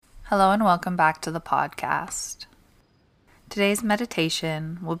Hello and welcome back to the podcast. Today's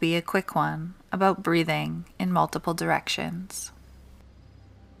meditation will be a quick one about breathing in multiple directions.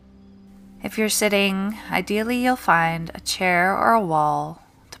 If you're sitting, ideally you'll find a chair or a wall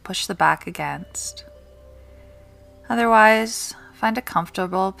to push the back against. Otherwise, find a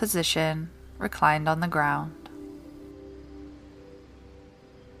comfortable position reclined on the ground.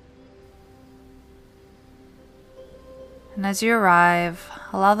 And as you arrive,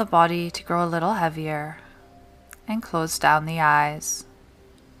 allow the body to grow a little heavier and close down the eyes.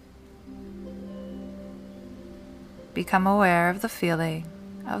 Become aware of the feeling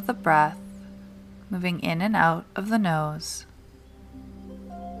of the breath moving in and out of the nose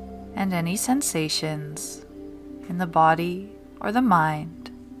and any sensations in the body or the mind.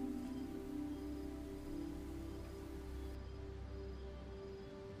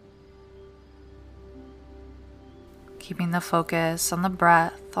 Keeping the focus on the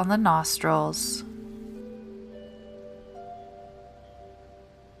breath on the nostrils.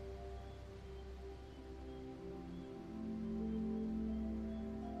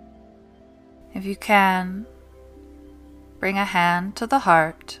 If you can, bring a hand to the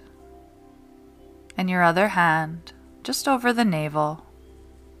heart and your other hand just over the navel.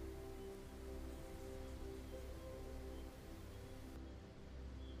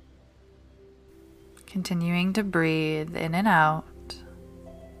 Continuing to breathe in and out,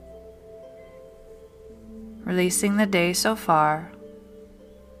 releasing the day so far,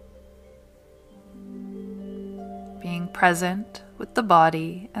 being present with the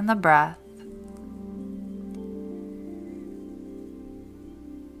body and the breath.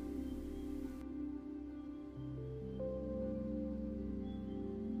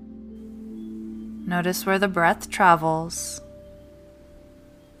 Notice where the breath travels.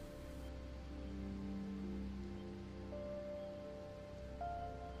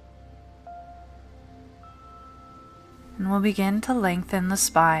 And we'll begin to lengthen the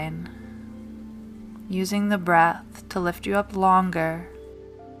spine, using the breath to lift you up longer,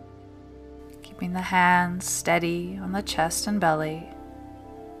 keeping the hands steady on the chest and belly.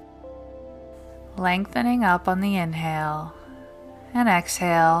 Lengthening up on the inhale, and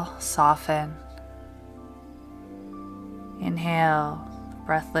exhale, soften. Inhale,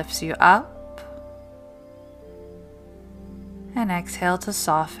 breath lifts you up, and exhale to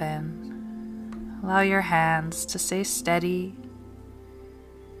soften. Allow your hands to stay steady,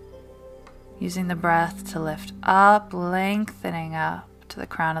 using the breath to lift up, lengthening up to the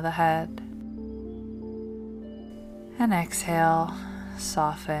crown of the head. And exhale,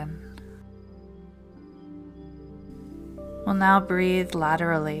 soften. We'll now breathe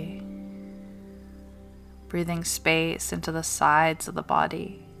laterally, breathing space into the sides of the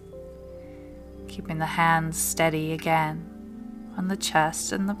body, keeping the hands steady again on the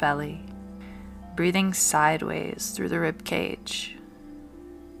chest and the belly. Breathing sideways through the rib cage.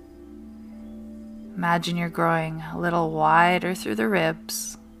 Imagine you're growing a little wider through the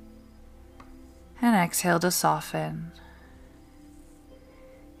ribs. And exhale to soften.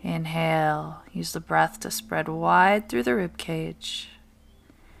 Inhale, use the breath to spread wide through the rib cage.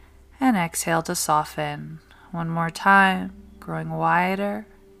 And exhale to soften. One more time, growing wider.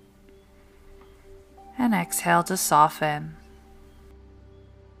 And exhale to soften.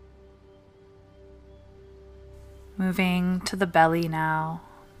 Moving to the belly now.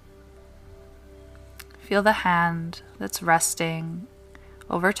 Feel the hand that's resting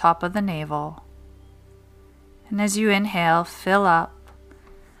over top of the navel. And as you inhale, fill up.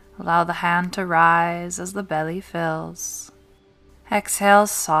 Allow the hand to rise as the belly fills. Exhale,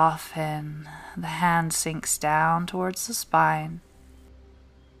 soften. The hand sinks down towards the spine.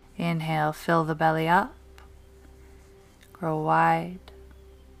 Inhale, fill the belly up. Grow wide.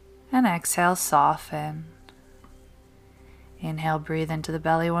 And exhale, soften. Inhale, breathe into the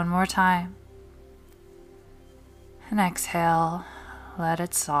belly one more time. And exhale, let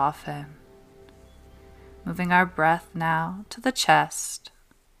it soften. Moving our breath now to the chest,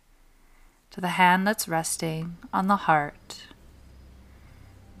 to the hand that's resting on the heart.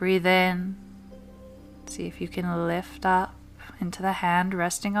 Breathe in. See if you can lift up into the hand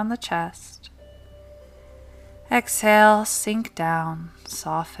resting on the chest. Exhale, sink down,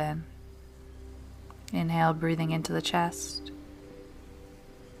 soften. Inhale, breathing into the chest.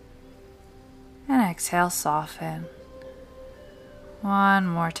 And exhale, soften. One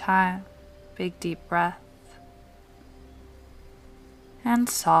more time. Big deep breath. And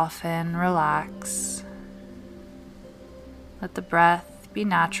soften, relax. Let the breath be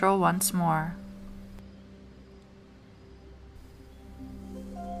natural once more.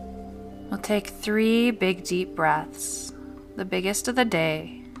 We'll take 3 big deep breaths, the biggest of the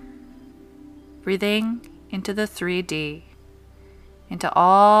day, breathing into the 3D, into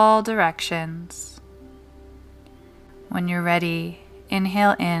all directions. When you're ready,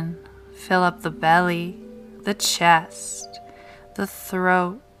 inhale in, fill up the belly, the chest, the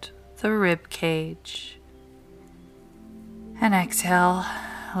throat, the rib cage. And exhale,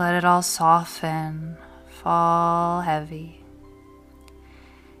 let it all soften, fall heavy.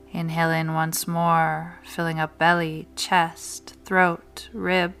 Inhale in once more, filling up belly, chest, throat,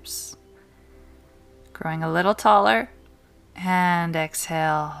 ribs. Growing a little taller. And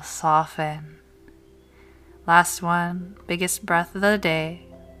exhale, soften. Last one, biggest breath of the day.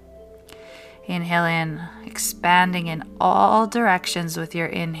 Inhale in, expanding in all directions with your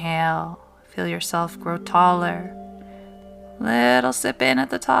inhale. Feel yourself grow taller. Little sip in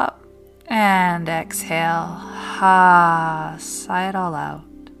at the top. And exhale, sigh it all out.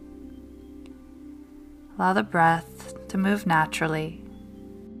 Allow the breath to move naturally.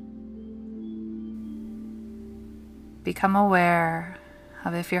 Become aware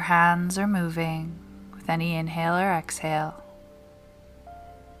of if your hands are moving with any inhale or exhale.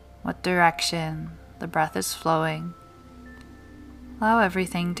 What direction the breath is flowing. Allow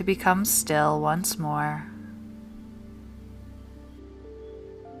everything to become still once more.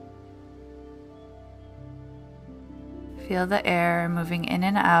 Feel the air moving in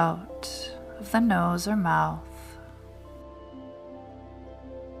and out of the nose or mouth.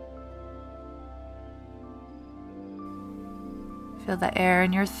 Feel the air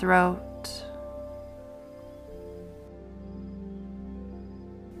in your throat.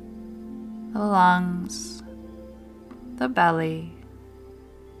 The lungs, the belly,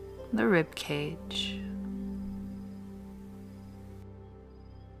 the rib cage.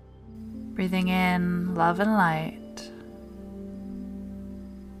 Breathing in love and light.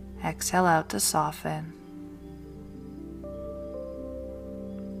 Exhale out to soften.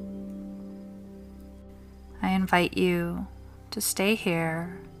 I invite you to stay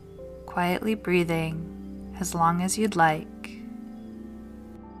here, quietly breathing as long as you'd like.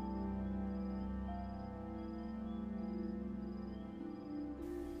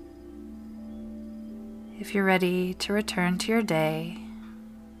 If you're ready to return to your day,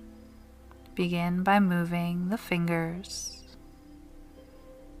 begin by moving the fingers,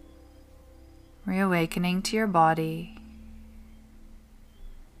 reawakening to your body.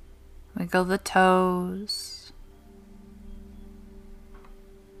 Wiggle the toes.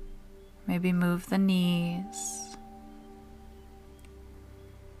 Maybe move the knees.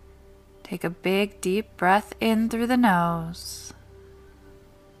 Take a big deep breath in through the nose.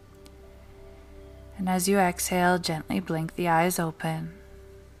 And as you exhale, gently blink the eyes open.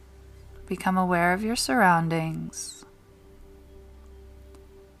 Become aware of your surroundings.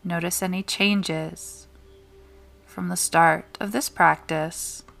 Notice any changes from the start of this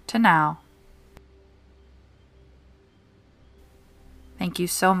practice to now. Thank you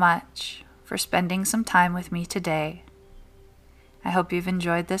so much for spending some time with me today. I hope you've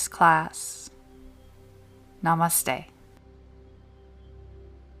enjoyed this class. Namaste.